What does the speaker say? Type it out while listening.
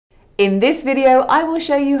In this video, I will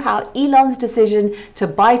show you how Elon's decision to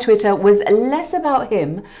buy Twitter was less about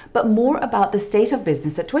him, but more about the state of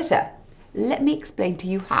business at Twitter. Let me explain to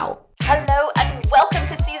you how. Hello and welcome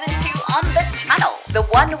to season 2 on the channel, the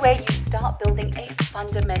one where you start building a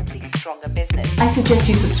fundamentally stronger business. I suggest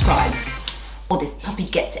you subscribe, or this puppy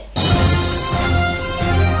gets it.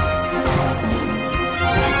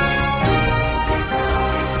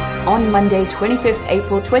 On Monday, 25th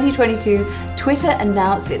April 2022, Twitter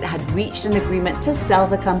announced it had reached an agreement to sell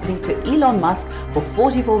the company to Elon Musk for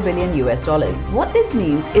 $44 billion US. What this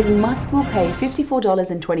means is Musk will pay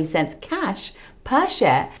 $54.20 cash per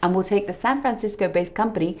share and will take the San Francisco-based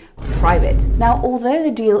company private. Now, although the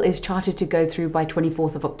deal is charted to go through by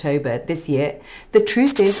 24th of October this year, the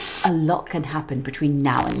truth is a lot can happen between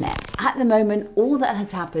now and then. At the moment, all that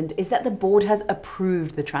has happened is that the board has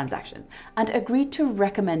approved the transaction and agreed to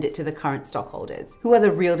recommend it to the current stockholders, who are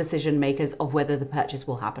the real decision makers of whether the purchase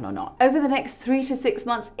will happen or not. Over the next 3 to 6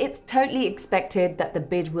 months, it's totally expected that the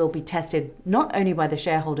bid will be tested not only by the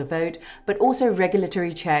shareholder vote, but also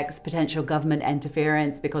regulatory checks, potential government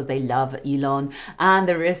interference because they love Elon, and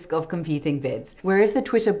the risk of competing bids. Where if the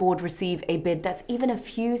Twitter board receive a bid that's even a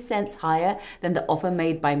few cents higher than the offer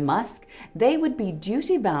made by Musk, they would be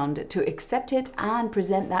duty bound to accept it and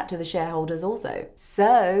present that to the shareholders also.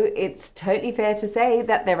 So it's totally fair to say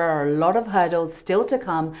that there are a lot of hurdles still to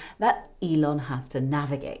come that Elon has to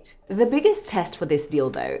navigate. The biggest test for this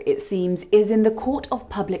deal, though, it seems, is in the court of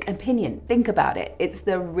public opinion. Think about it. It's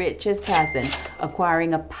the richest person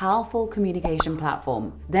acquiring a powerful communication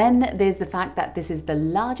platform. Then there's the fact that this is the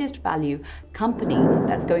largest value company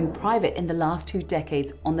that's going private in the last 2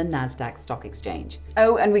 decades on the Nasdaq stock exchange.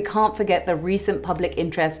 Oh, and we can't forget the recent public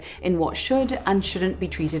interest in what should and shouldn't be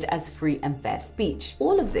treated as free and fair speech.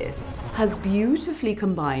 All of this has beautifully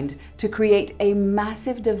combined to create a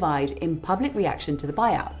massive divide in public reaction to the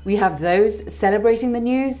buyout. We have those celebrating the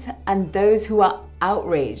news and those who are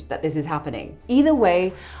outraged that this is happening. Either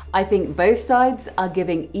way, I think both sides are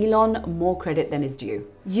giving Elon more credit than is due.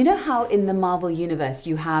 You know how in the Marvel universe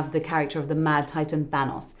you have the character of the mad titan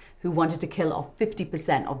Thanos, who wanted to kill off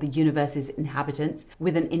 50% of the universe's inhabitants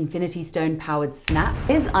with an Infinity Stone powered snap?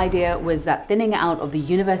 His idea was that thinning out of the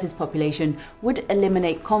universe's population would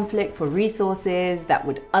eliminate conflict for resources that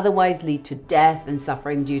would otherwise lead to death and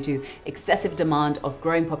suffering due to excessive demand of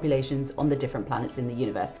growing populations on the different planets in the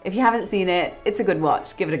universe. If you haven't seen it, it's a good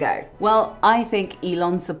watch, give it a go. Well, I think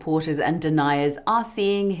Elon's supporters and deniers are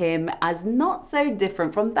seeing him as not so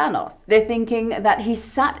different from Thanos. They're thinking that he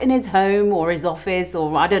sat in his home or his office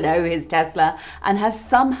or I don't know, his Tesla, and has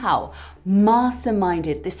somehow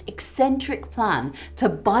masterminded this eccentric plan to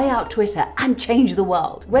buy out Twitter and change the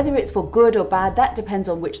world. Whether it's for good or bad, that depends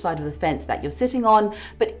on which side of the fence that you're sitting on,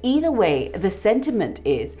 but either way, the sentiment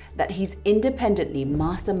is that he's independently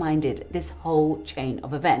masterminded this whole chain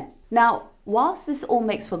of events. Now, whilst this all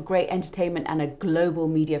makes for great entertainment and a global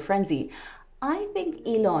media frenzy, I think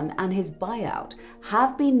Elon and his buyout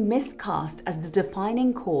have been miscast as the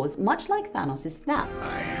defining cause, much like Thanos' snap.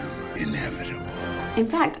 I am inevitable. In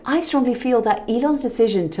fact, I strongly feel that Elon's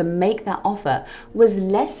decision to make that offer was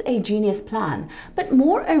less a genius plan, but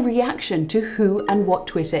more a reaction to who and what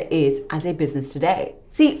Twitter is as a business today.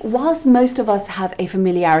 See, whilst most of us have a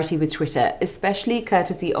familiarity with Twitter, especially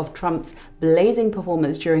courtesy of Trump's blazing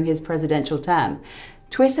performance during his presidential term,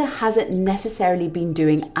 Twitter hasn't necessarily been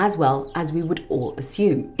doing as well as we would all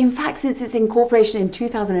assume. In fact, since its incorporation in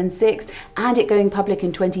 2006 and it going public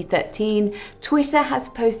in 2013, Twitter has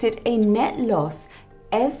posted a net loss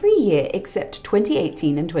every year except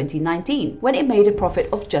 2018 and 2019, when it made a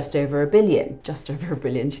profit of just over $1 billion. Just over $1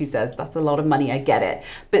 billion, she says. That's a lot of money, I get it.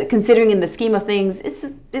 But considering in the scheme of things,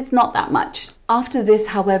 it's not that much. After this,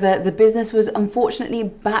 however, the business was unfortunately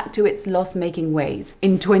back to its loss-making ways.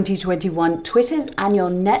 In 2021, Twitter's annual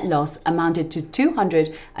net loss amounted to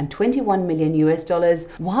 $221 million US.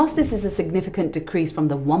 Whilst this is a significant decrease from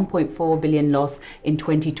the $1.4 billion loss in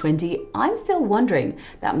 2020, I'm still wondering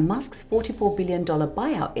that Musk's $44 billion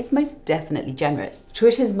buyout is most definitely generous.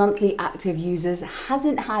 Twitter's monthly active users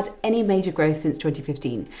hasn't had any major growth since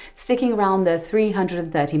 2015, sticking around the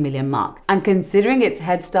 330 million mark. And considering its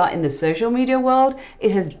head start in the social media world,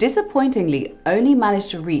 it has disappointingly only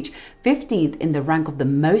managed to reach 15th in the rank of the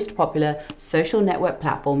most popular social network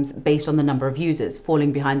platforms based on the number of users,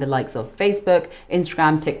 falling behind the likes of Facebook,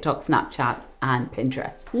 Instagram, TikTok, Snapchat, and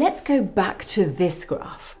Pinterest. Let's go back to this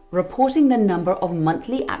graph, reporting the number of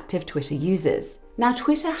monthly active Twitter users. Now,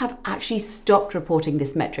 Twitter have actually stopped reporting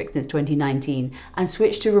this metric since 2019 and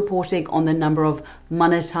switched to reporting on the number of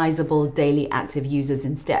monetizable daily active users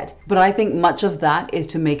instead. But I think much of that is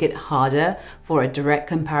to make it harder for a direct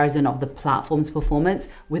comparison of the platform's performance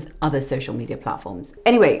with other social media platforms.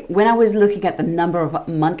 Anyway, when I was looking at the number of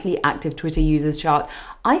monthly active Twitter users chart,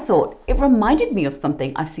 I thought it reminded me of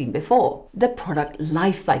something I've seen before, the product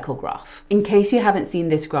lifecycle graph. In case you haven't seen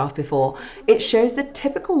this graph before, it shows the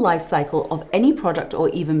typical life cycle of any product or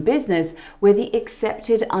even business, where the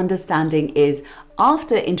accepted understanding is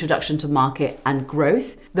after introduction to market and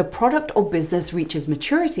growth, the product or business reaches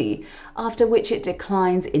maturity, after which it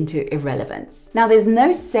declines into irrelevance. Now, there's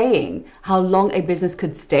no saying how long a business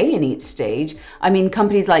could stay in each stage. I mean,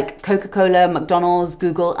 companies like Coca-Cola, McDonald's,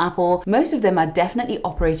 Google, Apple, most of them are definitely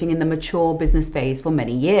operating in the mature business phase for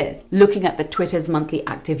many years. Looking at the Twitter's monthly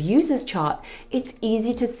active users chart, it's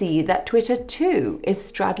easy to see that Twitter too is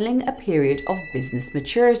straddling a period of business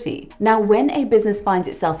maturity. Now, when a business finds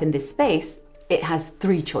itself in this space, it has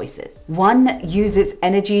three choices. One, use its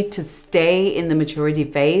energy to stay in the maturity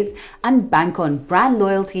phase and bank on brand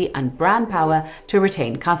loyalty and brand power to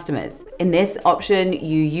retain customers. In this option,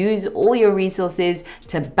 you use all your resources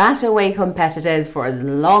to bat away competitors for as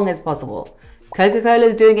long as possible. Coca-Cola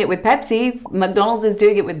is doing it with Pepsi, McDonald's is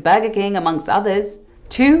doing it with Burger King, amongst others.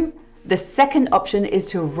 Two, the second option is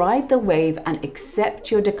to ride the wave and accept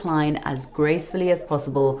your decline as gracefully as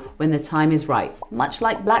possible when the time is right, much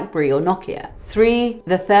like BlackBerry or Nokia. Three,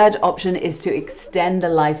 the third option is to extend the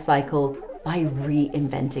life cycle by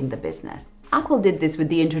reinventing the business. Apple did this with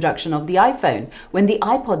the introduction of the iPhone when the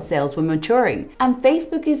iPod sales were maturing, and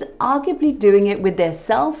Facebook is arguably doing it with their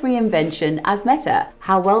self-reinvention as Meta.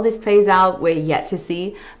 How well this plays out, we're yet to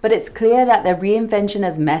see, but it's clear that the reinvention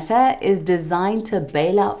as Meta is designed to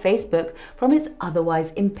bail out Facebook from its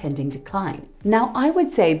otherwise impending decline. Now, I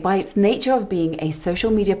would say by its nature of being a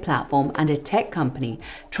social media platform and a tech company,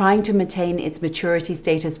 trying to maintain its maturity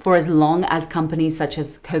status for as long as companies such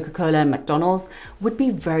as Coca-Cola and McDonald's would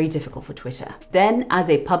be very difficult for Twitter. Then, as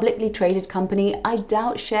a publicly traded company, I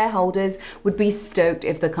doubt shareholders would be stoked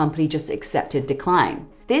if the company just accepted decline.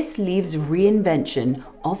 This leaves reinvention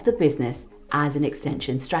of the business as an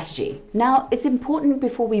extension strategy. Now, it's important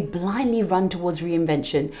before we blindly run towards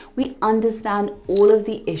reinvention, we understand all of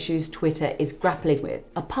the issues Twitter is grappling with.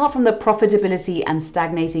 Apart from the profitability and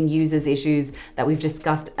stagnating users issues that we've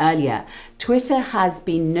discussed earlier, Twitter has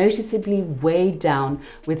been noticeably weighed down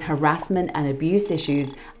with harassment and abuse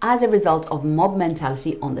issues as a result of mob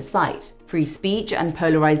mentality on the site. Free speech and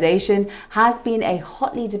polarization has been a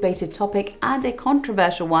hotly debated topic and a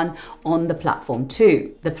controversial one on the platform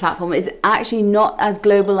too. The platform is actually not as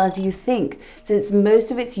global as you think, since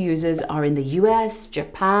most of its users are in the US,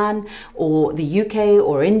 Japan, or the UK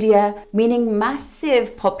or India, meaning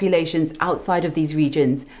massive populations outside of these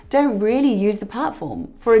regions don't really use the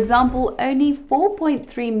platform. For example, only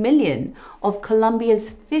 4.3 million of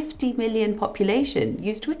Colombia's 50 million population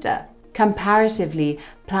use Twitter. Comparatively,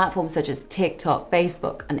 platforms such as TikTok,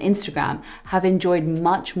 Facebook, and Instagram have enjoyed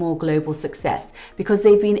much more global success because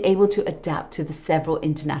they've been able to adapt to the several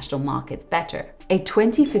international markets better. A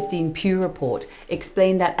 2015 Pew report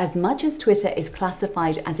explained that as much as Twitter is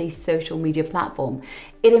classified as a social media platform,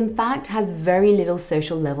 it in fact has very little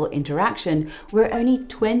social level interaction, where only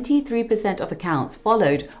 23% of accounts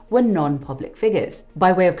followed were non-public figures.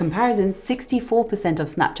 By way of comparison, 64%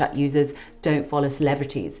 of Snapchat users don't follow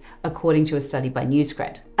celebrities, according to a study by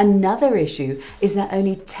Newscred. Another issue is that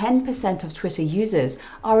only 10% of Twitter users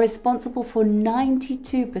are responsible for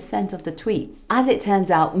 92% of the tweets. As it turns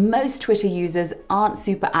out, most Twitter users aren't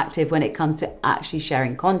super active when it comes to actually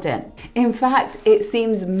sharing content. In fact, it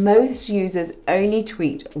seems most users only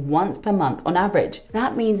tweet once per month on average.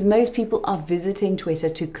 That means most people are visiting Twitter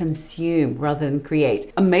to consume rather than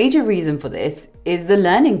create. A major reason for this is the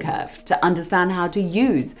learning curve to understand how to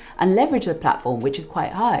use and leverage the platform, which is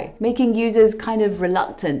quite high, making users kind of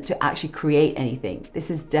reluctant to actually create anything. This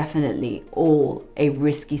is definitely all a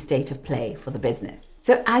risky state of play for the business.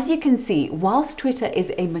 So as you can see, whilst Twitter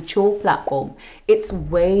is a mature platform, it's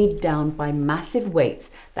weighed down by massive weights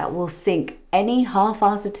that will sink any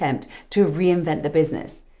half-assed attempt to reinvent the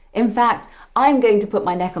business. In fact, I'm going to put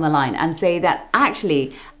my neck on the line and say that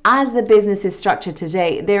actually, as the business is structured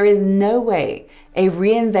today, there is no way a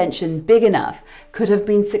reinvention big enough could have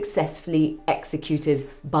been successfully executed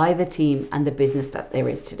by the team and the business that there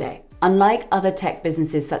is today. Unlike other tech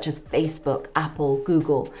businesses such as Facebook, Apple,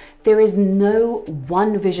 Google, there is no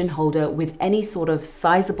one vision holder with any sort of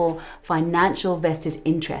sizable financial vested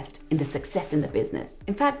interest in the success in the business.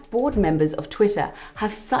 In fact, board members of Twitter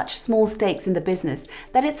have such small stakes in the business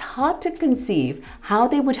that it's hard to conceive how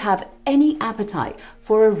they would have any appetite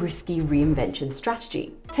for a risky reinvention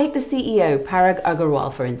strategy. Take the CEO, Parag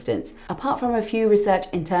Agrawal, for instance. Apart from a few research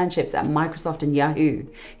internships at Microsoft and Yahoo,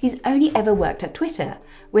 he's only ever worked at Twitter,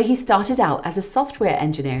 where he started out as a software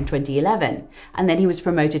engineer in 2011, and then he was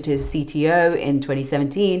promoted to CTO in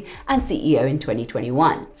 2017 and CEO in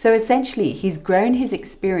 2021. So essentially, he's grown his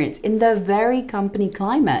experience in the very company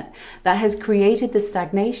climate that has created the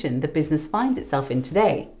stagnation the business finds itself in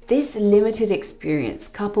today. This limited experience,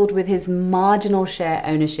 coupled with his marginal share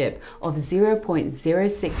ownership of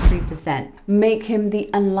 0.063%, make him the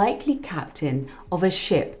unlikely captain of a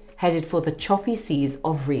ship headed for the choppy seas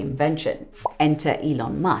of reinvention. Enter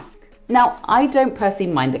Elon Musk. Now, I don't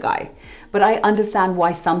personally mind the guy, but I understand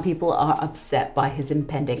why some people are upset by his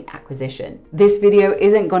impending acquisition. This video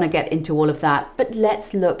isn't going to get into all of that, but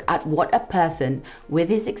let's look at what a person with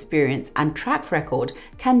his experience and track record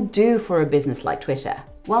can do for a business like Twitter.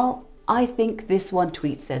 Well, I think this one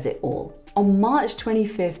tweet says it all. On March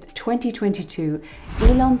 25th, 2022,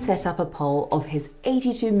 Elon set up a poll of his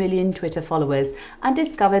 82 million Twitter followers and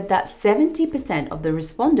discovered that 70% of the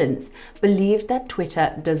respondents believed that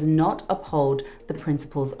Twitter does not uphold the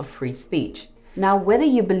principles of free speech. Now, whether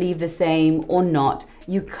you believe the same or not,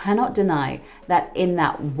 you cannot deny that in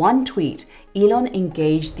that one tweet, Elon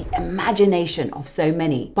engaged the imagination of so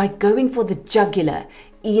many. By going for the jugular,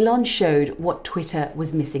 Elon showed what Twitter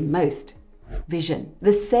was missing most: vision.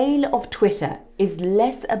 The sale of Twitter is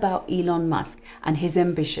less about Elon Musk and his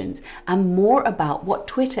ambitions and more about what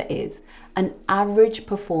Twitter is: an average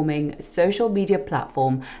performing social media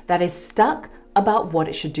platform that is stuck about what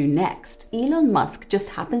it should do next. Elon Musk just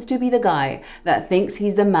happens to be the guy that thinks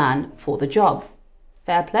he's the man for the job.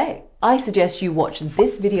 Fair play. I suggest you watch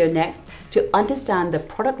this video next to understand the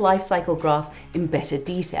product lifecycle graph in better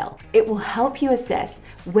detail. It will help you assess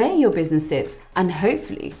where your business sits and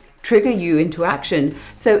hopefully trigger you into action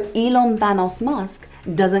so Elon Thanos Musk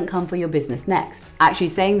doesn't come for your business next. Actually,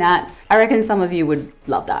 saying that, I reckon some of you would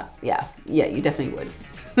love that. Yeah, you definitely would.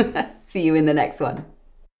 See you in the next one.